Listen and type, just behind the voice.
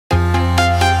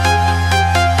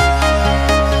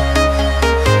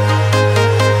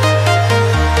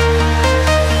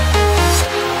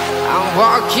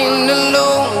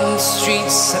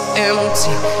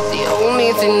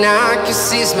and I can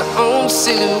see my own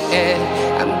silhouette.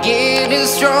 I'm getting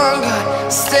stronger,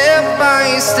 step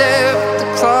by step. The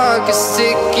clock is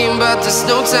ticking, but there's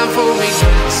no time for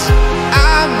regrets.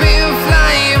 I've been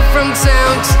flying from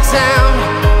town to town,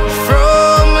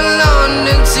 from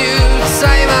London to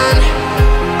Taiwan.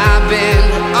 I've been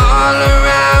all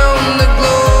around the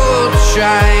globe,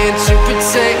 trying to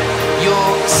protect your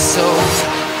soul.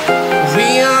 We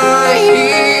are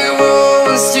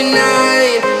heroes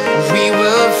tonight. We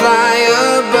will fly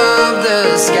above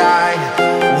the sky.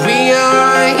 We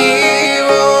are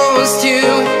heroes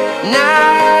tonight.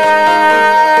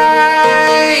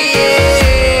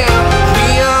 Yeah. We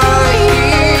are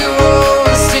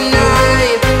heroes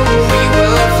tonight. We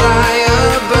will fly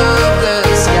above the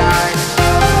sky.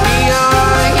 We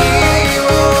are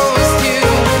heroes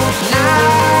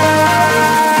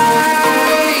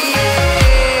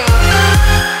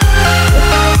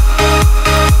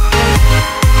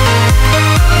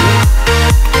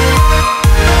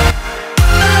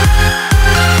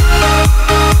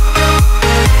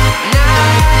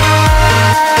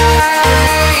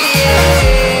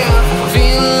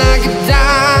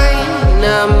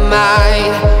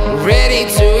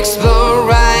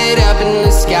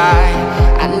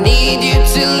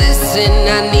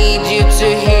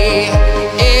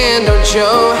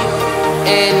show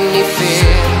any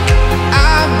fear.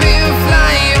 I've been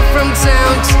flying from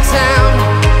town to town,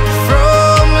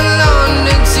 from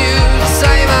London to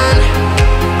Taiwan.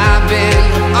 I've been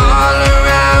all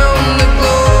around the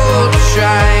globe,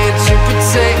 trying to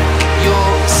protect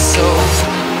your soul.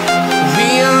 We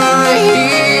are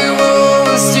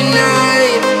heroes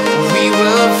tonight. We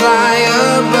will fly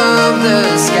above the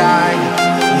sky.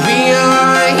 We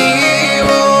are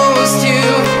heroes tonight.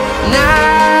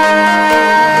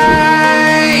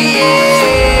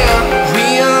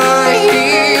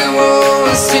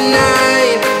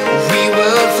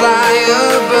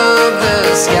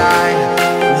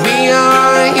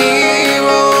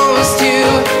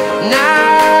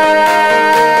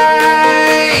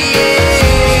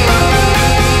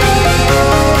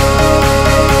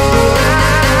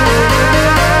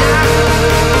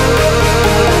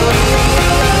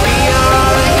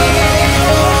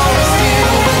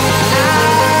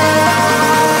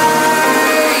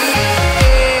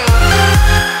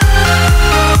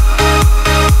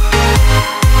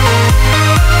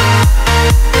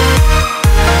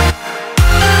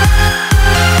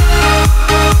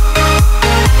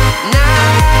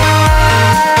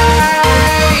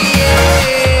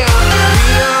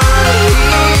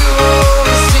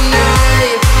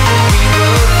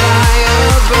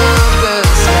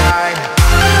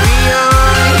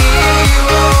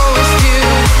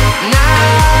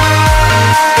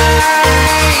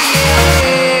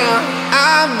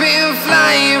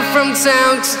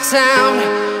 Town to town,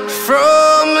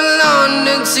 from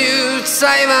London to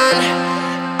Taiwan.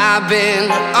 I've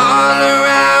been all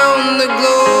around the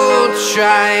globe,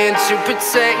 trying to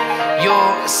protect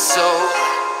your soul.